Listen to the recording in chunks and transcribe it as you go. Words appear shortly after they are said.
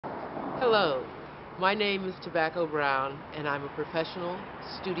Hello, my name is Tobacco Brown and I'm a professional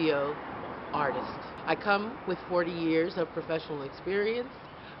studio artist. I come with 40 years of professional experience.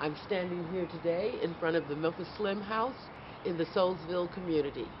 I'm standing here today in front of the Memphis Slim House in the Soulsville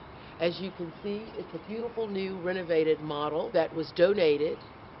community. As you can see, it's a beautiful new renovated model that was donated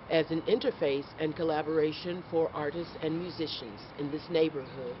as an interface and collaboration for artists and musicians in this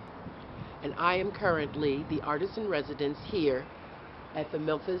neighborhood. And I am currently the artist in residence here at the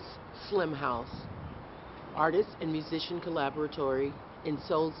Memphis Slim House, Artist and Musician Collaboratory in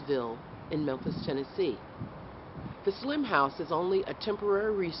Soulsville in Memphis, Tennessee. The Slim House is only a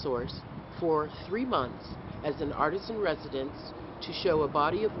temporary resource for 3 months as an artist in residence to show a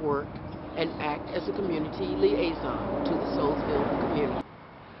body of work and act as a community liaison to the Soulsville community.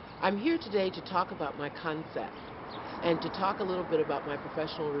 I'm here today to talk about my concept and to talk a little bit about my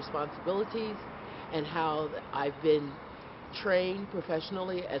professional responsibilities and how I've been trained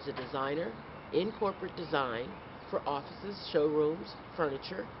professionally as a designer in corporate design for offices, showrooms,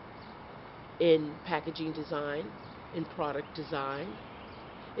 furniture, in packaging design, in product design,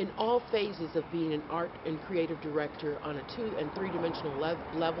 in all phases of being an art and creative director on a 2- and 3-dimensional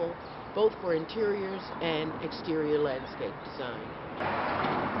level, both for interiors and exterior landscape design.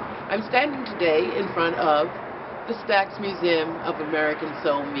 I'm standing today in front of the Stax Museum of American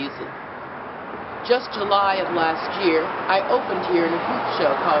Soul Music. Just July of last year, I opened here in a group show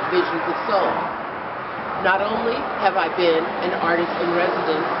called Visions of Soul. Not only have I been an artist in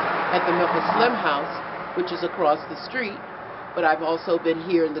residence at the Memphis Slim House, which is across the street, but I've also been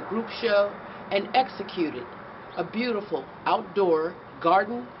here in the group show and executed a beautiful outdoor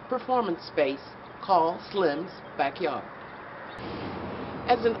garden performance space called Slim's Backyard.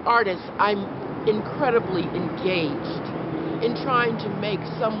 As an artist, I'm incredibly engaged in trying to make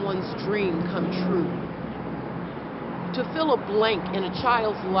someone's dream come true. To fill a blank in a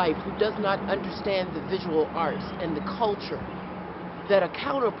child's life who does not understand the visual arts and the culture that a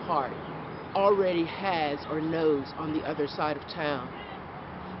counterpart already has or knows on the other side of town.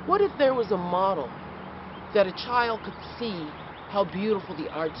 What if there was a model that a child could see how beautiful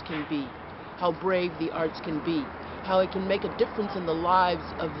the arts can be, how brave the arts can be, how it can make a difference in the lives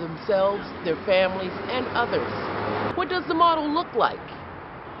of themselves, their families, and others? What does the model look like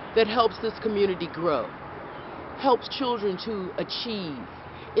that helps this community grow, helps children to achieve,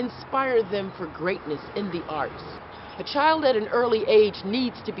 inspire them for greatness in the arts? A child at an early age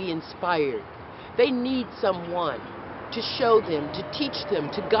needs to be inspired. They need someone to show them, to teach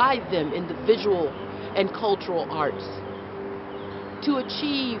them, to guide them in the visual and cultural arts, to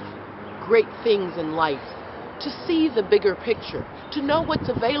achieve great things in life, to see the bigger picture, to know what's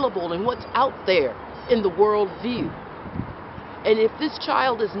available and what's out there in the world view. And if this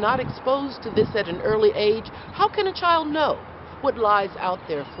child is not exposed to this at an early age, how can a child know what lies out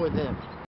there for them?